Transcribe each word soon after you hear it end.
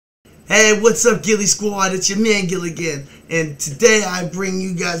Hey, what's up, Gilly Squad? It's your man Gilligan, and today I bring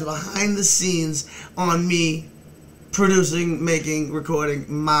you guys behind the scenes on me producing, making, recording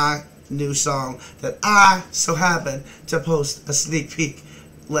my new song that I so happen to post a sneak peek,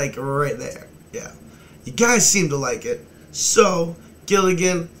 like right there. Yeah, you guys seem to like it, so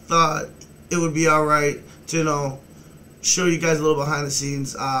Gilligan thought it would be alright to, show you guys a little behind the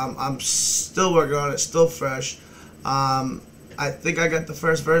scenes. I'm still working on it, still fresh. I think I got the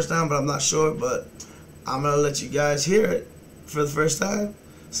first verse down, but I'm not sure, but I'm going to let you guys hear it for the first time.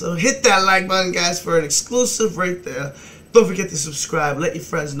 So hit that like button, guys, for an exclusive right there. Don't forget to subscribe. Let your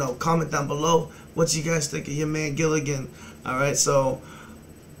friends know. Comment down below what you guys think of your man Gilligan. Alright, so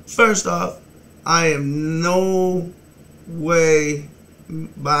first off, I am no way,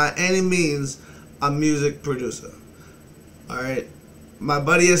 by any means, a music producer. Alright, my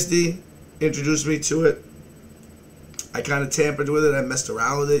buddy SD introduced me to it. I kind of tampered with it. I messed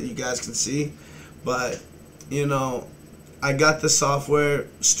around with it. You guys can see. But, I got the software,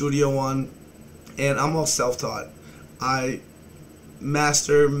 Studio One, and I'm all self-taught. I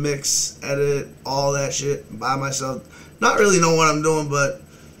master, mix, edit, all that shit by myself. Not really know what I'm doing, but,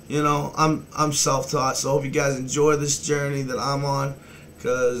 I'm self-taught. So I hope you guys enjoy this journey that I'm on,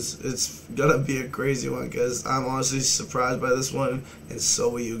 because it's going to be a crazy one, because I'm honestly surprised by this one, and so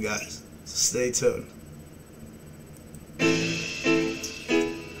will you guys. So stay tuned.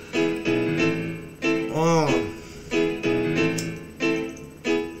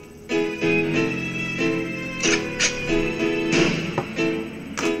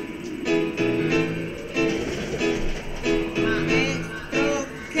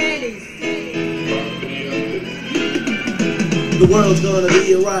 The world's gonna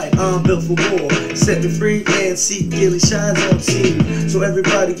be alright, I'm built for war. Set me free and see Gilly shines on the scene. So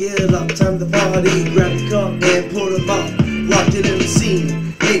everybody get up, time to party. Grab the cup and pour them up, locked it in the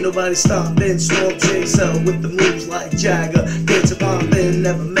scene. Ain't nobody stopping, storm chaser with the moves like Jagger. Gates are popping,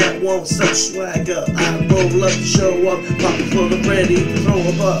 never met one with such swagger. I roll up to show up, popping full of ready to throw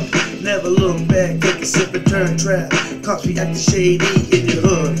 'em up. Never look back, take a sip and turn trap. Cops be acting shady in your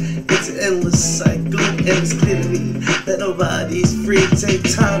hood. It's an endless cycle, and it's clear to me that nobody's free. Take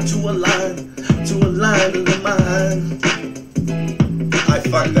time to align in the mind. I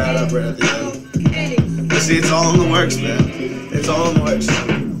fucked that up right at the end. But see, it's all in the works, man. It's all in the works.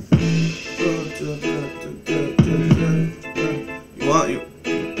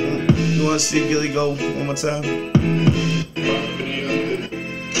 You want to see Gilly go one more time?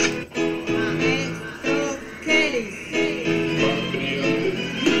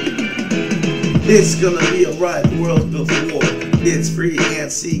 It's gonna be alright, the world's built for war. It's free and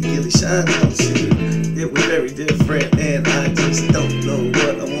see Gilly shines on the scene. It was very different and I just don't know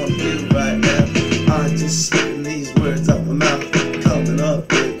what I want to do right now. I'm just spitting these words out my mouth, coming up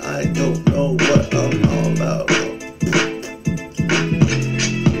and I don't know what I'm all about.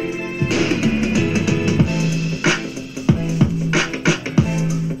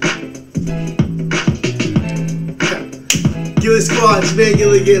 Gilly Squad, it's me,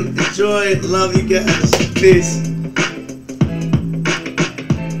 Gilligan. Enjoy it. Love you guys. Peace.